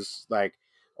was, like,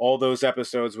 all those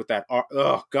episodes with that,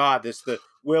 oh God,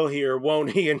 will he or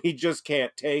won't he, and he just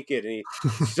can't take it, and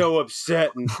he's so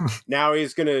upset, and now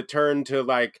he's gonna turn to,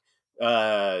 like,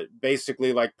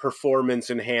 basically, like,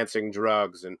 performance-enhancing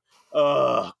drugs, and,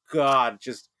 oh God,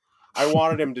 just, I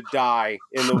wanted him to die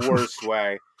in the worst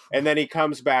way. And then he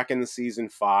comes back in the season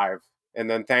 5, and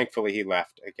then thankfully he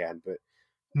left again. But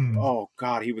oh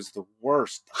God, he was the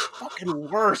worst,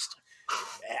 fucking worst.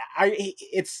 Jen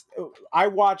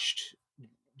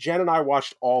and I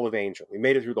watched all of Angel. We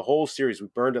made it through the whole series. We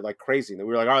burned it like crazy, and then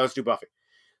we were like, all right, let's do Buffy.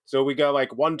 So we got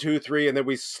like 1, 2, 3, and then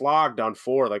we slogged on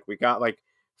 4. Like we got like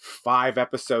 5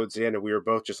 episodes in, and we were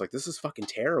both just like, this is fucking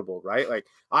terrible, right? Like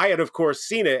I had, of course,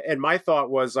 seen it, and my thought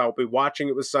was I'll be watching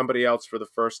it with somebody else for the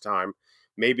first time.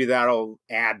 Maybe that'll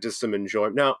add to some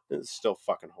enjoyment. No, it's still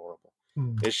fucking horrible.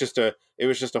 It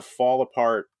was just a fall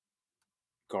apart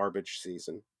garbage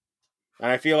season. And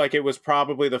I feel like it was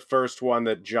probably the first one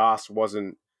that Joss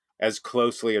wasn't as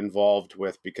closely involved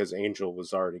with because Angel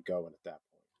was already going at that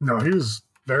point. No, he was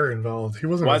very involved. He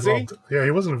wasn't Was he? involved. Yeah,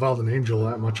 he wasn't involved in Angel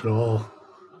that much at all.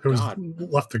 It was God.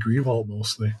 left to Greenwald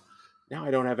mostly. Now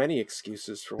I don't have any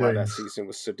excuses for why Yeah, that season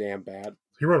was so damn bad.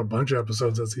 he wrote a bunch of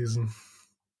episodes that season.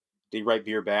 Did he write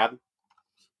Beer Bad?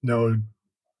 No,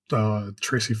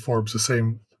 Tracy Forbes, the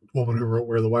same woman who wrote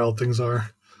Where the Wild Things Are.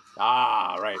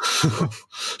 Ah, right.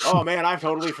 Oh, man, I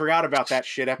totally forgot about that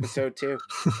shit episode, too.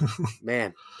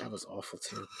 Man, that was awful,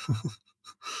 too.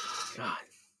 God.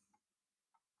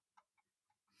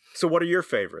 So what are your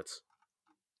favorites?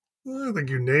 I think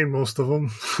you named most of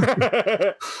them.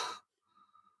 But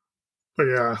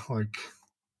yeah, like,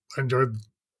 I enjoyed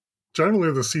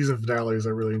generally the season finales.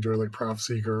 I really enjoyed, like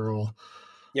Prophecy Girl.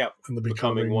 Yep. And the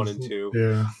Becoming Becoming 1 and 2.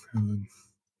 Yeah. And then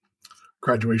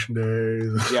Graduation Day.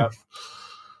 Yep.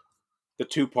 The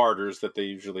 2-parters that they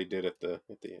usually did at the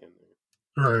end.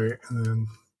 Right. And then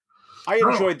I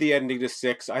enjoyed the ending to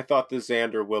 6. I thought the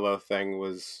Xander Willow thing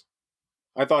was...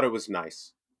 I thought it was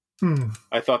nice.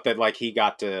 I thought that, like, he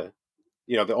got to...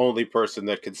 You know, the only person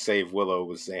that could save Willow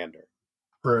was Xander.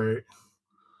 Right.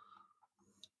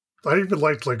 I even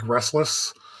liked, like,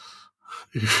 Restless.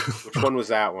 Which one was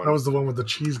that one? That was the one with the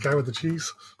cheese, guy with the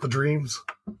cheese. The dreams.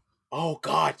 Oh,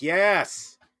 God,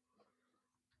 yes!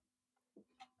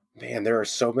 Man, there are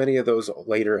so many of those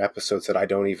later episodes that I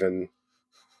don't even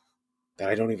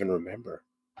remember.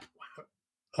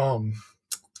 A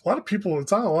lot of people,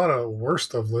 it's on a lot of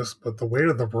worst of lists, but The Weight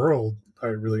of the World, I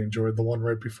really enjoyed the one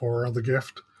right before The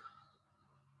Gift.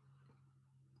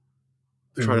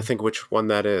 I'm trying to think which one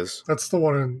that is. That's the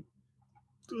one in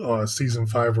season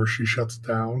 5 where she shuts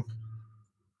down.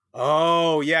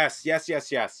 Oh, yes. Yeah,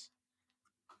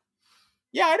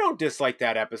 I don't dislike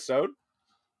that episode.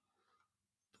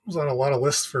 It was on a lot of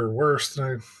lists for worst,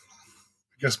 and I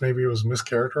guess maybe it was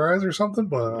mischaracterized or something,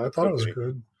 but I thought it was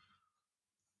good.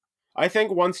 I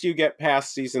think once you get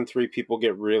past season 3, people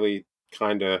get really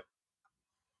kind of...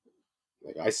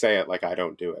 Like, I say it like I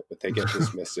don't do it, but they get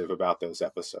dismissive about those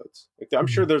episodes. Like, I'm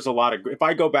sure there's a lot of... If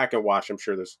I go back and watch, I'm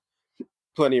sure there's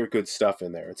plenty of good stuff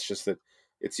in there. It's just that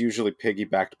it's usually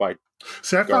piggybacked by...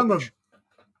 See, I found it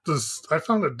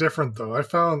different, though. I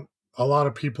found a lot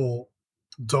of people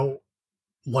don't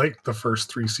like the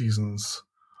first 3 seasons.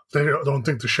 They don't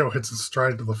think the show hits its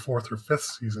stride to the 4th or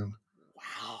 5th season.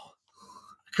 Wow.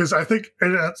 Because I think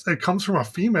it comes from a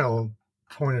female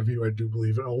point of view, I do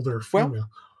believe, an older female. Well,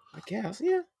 I guess,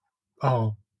 yeah.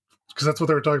 Oh, because that's what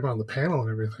they were talking about on the panel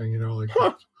and everything, you know, like...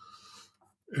 Huh.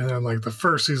 And then, like, the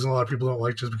first season, a lot of people don't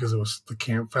like just because it was the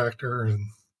camp factor. And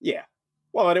yeah.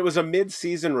 Well, and it was a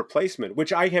mid-season replacement,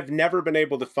 which I have never been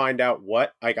able to find out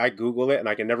what. Like, I Google it, and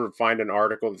I can never find an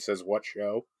article that says what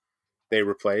show they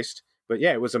replaced. But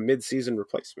yeah, it was a mid-season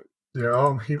replacement.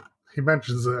 Yeah, he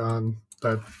mentions it on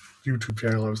that YouTube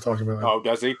channel I was talking about. Oh,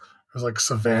 does he? It was like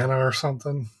Savannah or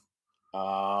something.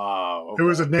 Oh, okay. It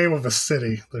was the name of a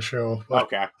city, the show.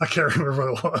 Okay. I can't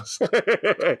remember what it was.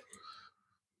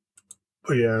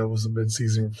 But yeah, it was a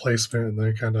mid-season replacement, and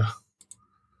they kind of...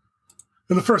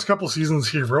 In the first couple seasons,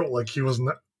 he wrote like it was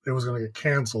going to get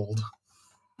canceled.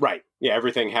 Right. Yeah,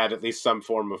 everything had at least some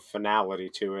form of finality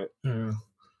to it. Yeah.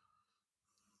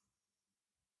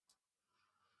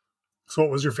 So what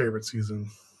was your favorite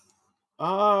season?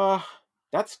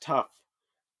 That's tough.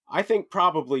 I think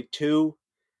probably 2.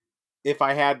 If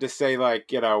I had to say,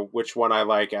 like, you know, which one I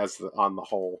like on the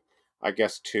whole, I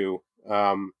guess 2.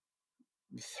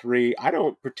 3, I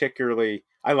don't particularly...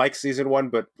 I like season 1,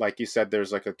 but like you said,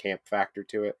 there's like a camp factor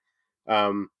to it.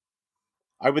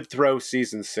 I would throw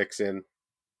season 6 in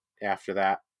after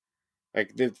that.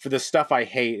 Like, for the stuff I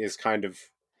hate is kind of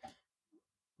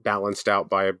balanced out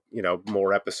by, you know,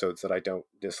 more episodes that I don't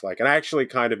dislike. And I actually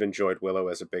kind of enjoyed Willow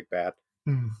as a big bad.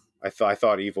 I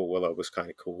thought Evil Willow was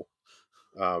kind of cool.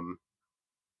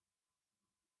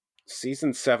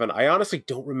 Season 7, I honestly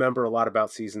don't remember a lot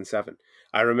about season 7.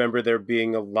 I remember there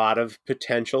being a lot of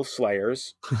potential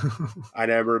slayers. I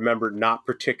never remember not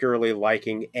particularly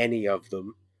liking any of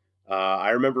them. I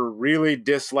remember really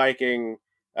disliking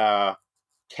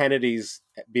Kennedy's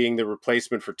being the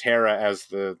replacement for Tara as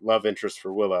the love interest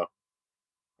for Willow.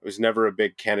 I was never a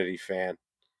big Kennedy fan.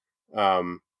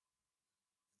 But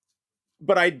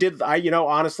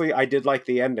honestly, I did like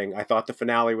the ending. I thought the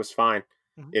finale was fine.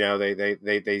 Mm-hmm. You know,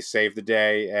 they save the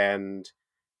day, and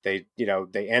they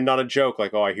end on a joke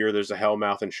like, "Oh, I hear there's a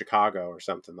Hellmouth in Chicago," or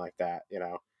something like that. You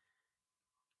know.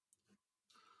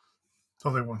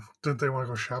 Oh, didn't they want to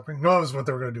go shopping? No, that was what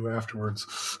they were going to do afterwards.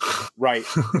 Right.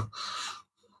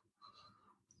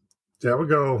 Yeah, I would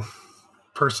go.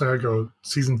 Personally, I'd go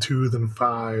season 2, then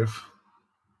 5,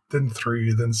 then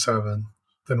 3, then 7,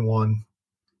 then 1,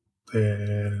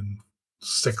 then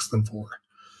 6, then 4.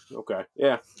 Okay.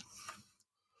 Yeah.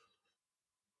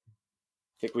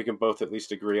 I think we can both at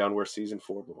least agree on where season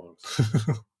 4 belongs.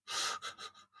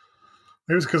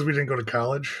 Maybe it's because we didn't go to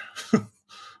college.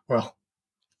 Well,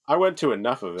 I went to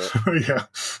enough of it yeah.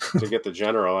 to get the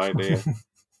general idea.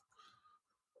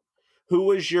 Who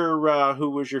was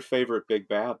your favorite big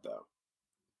bad though?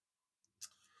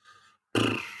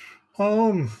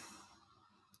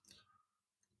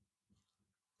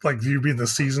 Like you being the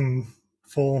season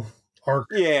full arc,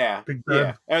 Yeah. big bad.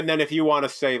 Yeah. And then if you want to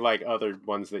say like other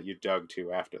ones that you dug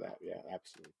to after that, yeah,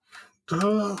 absolutely.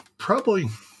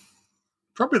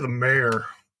 Probably the mayor.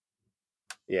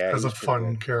 Yeah, As a he's pretty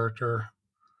fun good. character.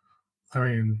 I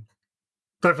mean,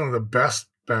 definitely the best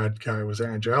bad guy was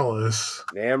Angelus.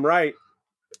 Damn right.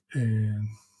 And,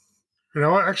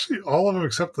 actually, all of them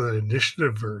except the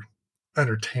initiative are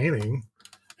entertaining.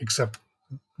 Except,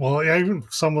 well, yeah, even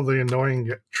some of the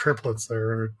annoying triplets there,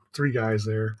 or 3 guys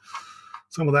there.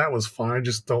 Some of that was fine. I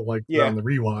just don't like that on the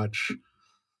rewatch.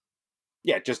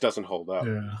 Yeah, it just doesn't hold up.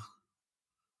 Yeah.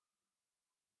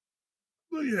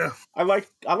 But yeah. I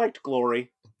liked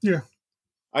Glory. Yeah.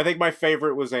 I think my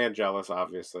favorite was Angelus,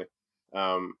 obviously.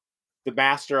 The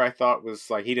Master, I thought, was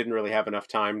like he didn't really have enough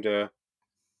time to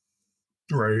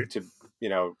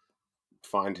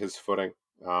find his footing.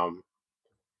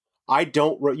 I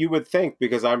don't. You would think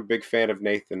because I'm a big fan of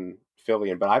Nathan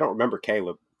Fillion, but I don't remember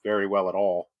Caleb very well at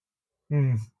all.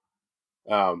 Mm.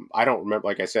 I don't remember.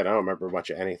 Like I said, I don't remember much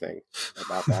of anything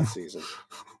about that season.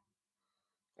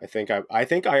 I think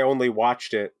I only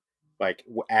watched it like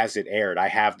as it aired. I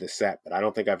have the set, but I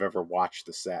don't think I've ever watched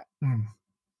the set. Mm.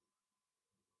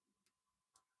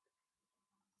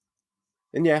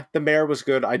 And yeah, the mayor was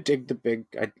good. I dig the big.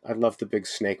 I love the big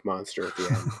snake monster at the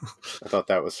end. I thought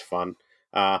that was fun.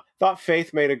 Thought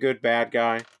Faith made a good bad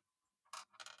guy.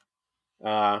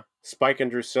 Spike and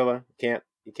Drusilla, you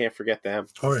can't forget them.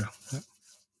 Oh yeah.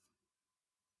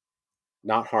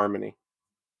 Not Harmony.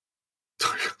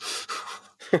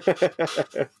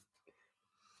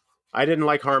 I didn't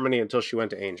like Harmony until she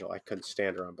went to Angel. I couldn't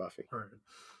stand her on Buffy. Right.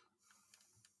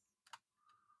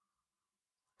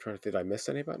 Trying to think, did I miss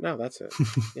anybody? No, that's it.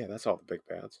 Yeah, that's all the big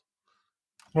bads.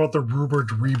 What about the rumored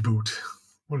reboot?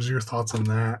 What is your thoughts on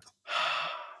that?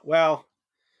 Well,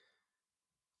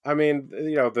 I mean,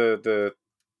 the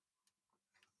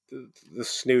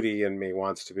snooty in me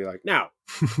wants to be like, no,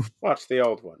 watch the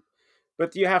old one.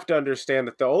 But you have to understand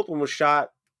that the old one was shot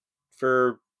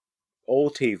for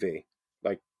old TV,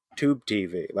 like tube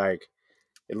TV. Like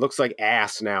it looks like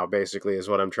ass now, basically, is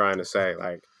what I'm trying to say.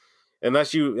 Like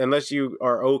unless you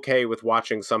are okay with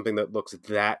watching something that looks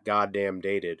that goddamn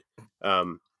dated,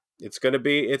 it's gonna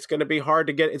be hard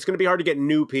to get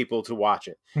new people to watch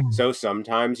it. Mm. So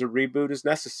sometimes a reboot is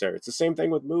necessary. It's the same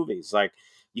thing with movies. Like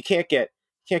you can't get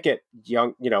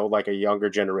young, like a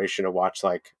younger generation to watch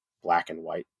like black and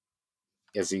white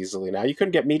as easily now. You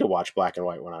couldn't get me to watch black and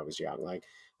white when I was young. Like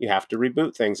you have to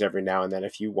reboot things every now and then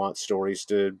if you want stories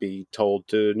to be told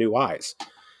to new eyes.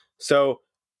 So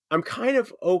I'm kind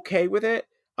of okay with it.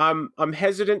 I'm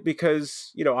hesitant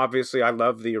because, obviously I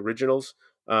love the originals.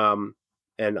 And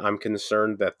I'm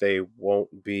concerned that they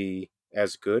won't be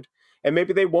as good. And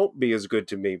maybe they won't be as good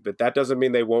to me, but that doesn't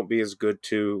mean they won't be as good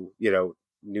to,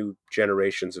 new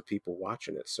generations of people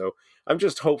watching it. So I'm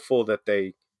just hopeful that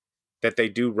they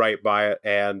do right by it,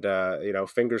 and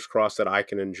fingers crossed that I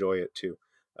can enjoy it too,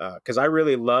 because I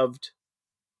really loved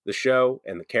the show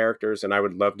and the characters, and I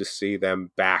would love to see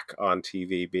them back on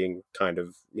TV being kind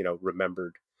of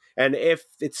remembered. And if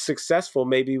it's successful,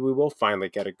 maybe we will finally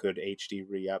get a good HD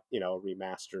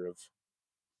remaster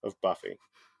of Buffy.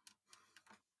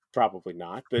 Probably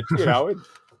not, but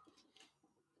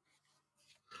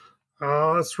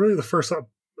It's really the first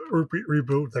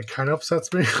reboot that kind of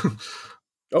upsets me.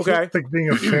 Okay. I think being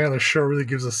a fan of the show really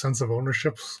gives a sense of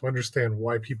ownership, so I understand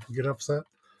why people get upset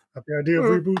at the idea of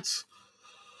reboots.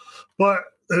 But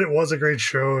it was a great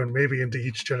show, and maybe into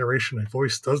each generation a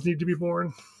voice does need to be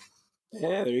born.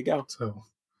 Yeah, there you go. So,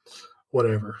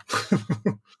 whatever.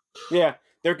 Yeah,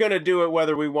 they're going to do it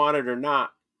whether we want it or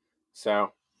not.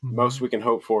 So, most we can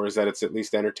hope for is that it's at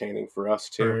least entertaining for us,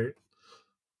 too. Right.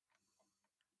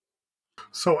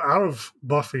 So, out of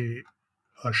Buffy,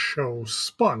 a show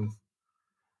spun.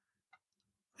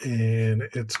 And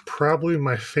it's probably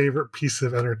my favorite piece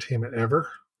of entertainment ever,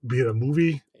 be it a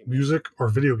movie, music, or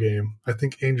video game. I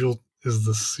think Angel is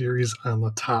the series on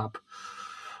the top.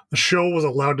 The show was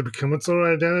allowed to become its own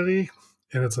identity,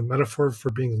 and it's a metaphor for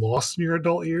being lost in your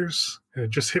adult years, and it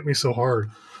just hit me so hard.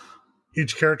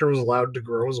 Each character was allowed to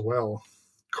grow as well.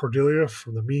 Cordelia,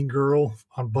 from the mean girl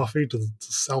on Buffy to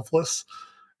selfless,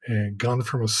 and Gunn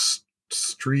from a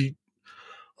street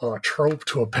trope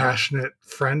to a passionate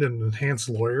friend and enhanced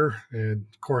lawyer. And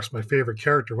of course, my favorite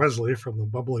character, Wesley, from the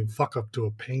bumbling fuck up to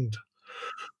a pained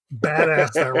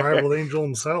badass that rivaled Angel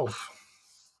himself.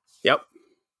 Yep.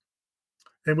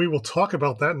 And we will talk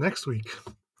about that next week.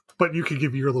 But you could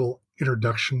give your little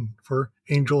introduction for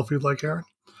Angel if you'd like, Aaron.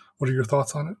 What are your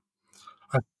thoughts on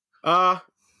it?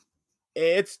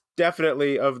 It's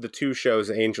definitely, of the two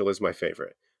shows, Angel is my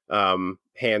favorite.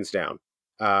 Hands down.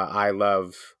 I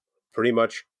love pretty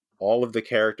much all of the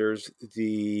characters.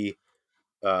 The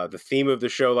theme of the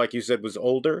show, like you said, was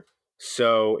older,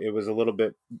 so it was a little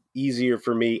bit easier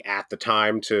for me at the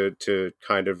time to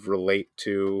kind of relate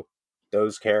to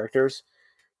those characters.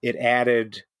 It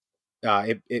added,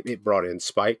 it brought in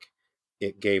Spike.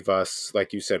 It gave us,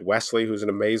 like you said, Wesley, who's an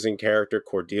amazing character,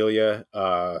 Cordelia,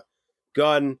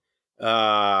 Gunn.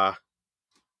 Oh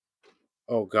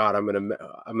God, I'm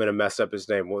gonna mess up his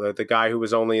name. Well, the guy who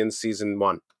was only in season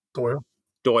 1, Doyle,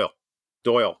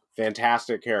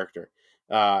 fantastic character.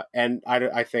 And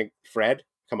I think Fred,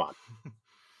 come on,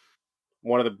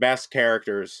 one of the best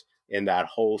characters in that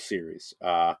whole series.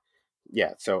 Yeah,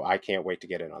 so I can't wait to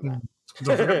get in on that.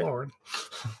 Don't forget Lauren.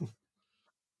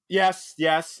 Yes.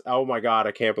 Oh my God,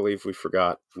 I can't believe we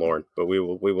forgot Lauren, but we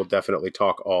will definitely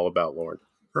talk all about Lauren.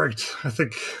 Right. I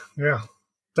think, yeah,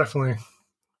 definitely.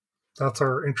 That's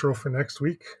our intro for next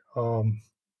week. Yeah,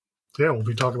 we'll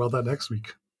be talking about that next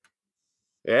week.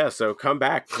 Yeah, so come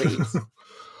back, please.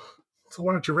 So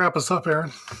why don't you wrap us up,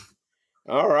 Aaron?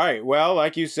 All right. Well,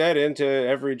 like you said, into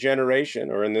every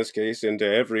generation, or in this case, into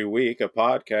every week, a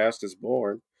podcast is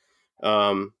born.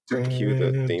 Cue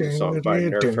the theme song by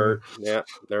Nerf Hurt. Yeah,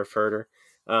 Nerf Herter.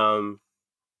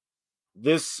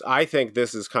 I think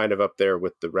this is kind of up there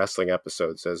with the wrestling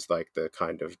episodes as like the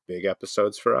kind of big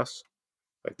episodes for us.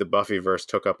 Like the Buffyverse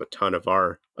took up a ton of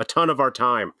our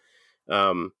time.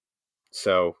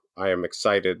 So I am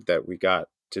excited that we got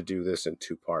to do this in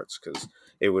 2 parts, because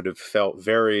it would have felt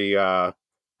very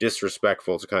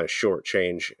disrespectful to kind of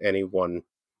shortchange any one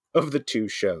of the 2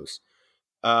 shows.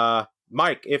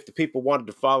 Mike, if the people wanted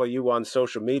to follow you on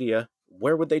social media,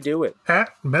 where would they do it?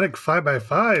 At Medic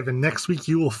 5x5, and next week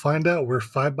you will find out where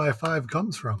 5x5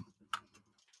 comes from.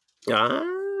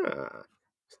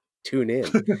 Tune in.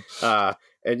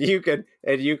 And you can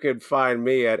find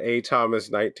me at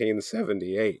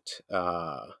athomas1978.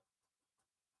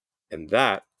 And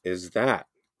that is that,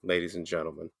 ladies and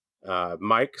gentlemen.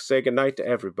 Mike, say goodnight to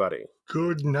everybody.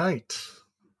 Good night.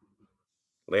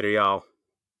 Later, y'all.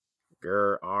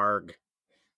 Grr, arg.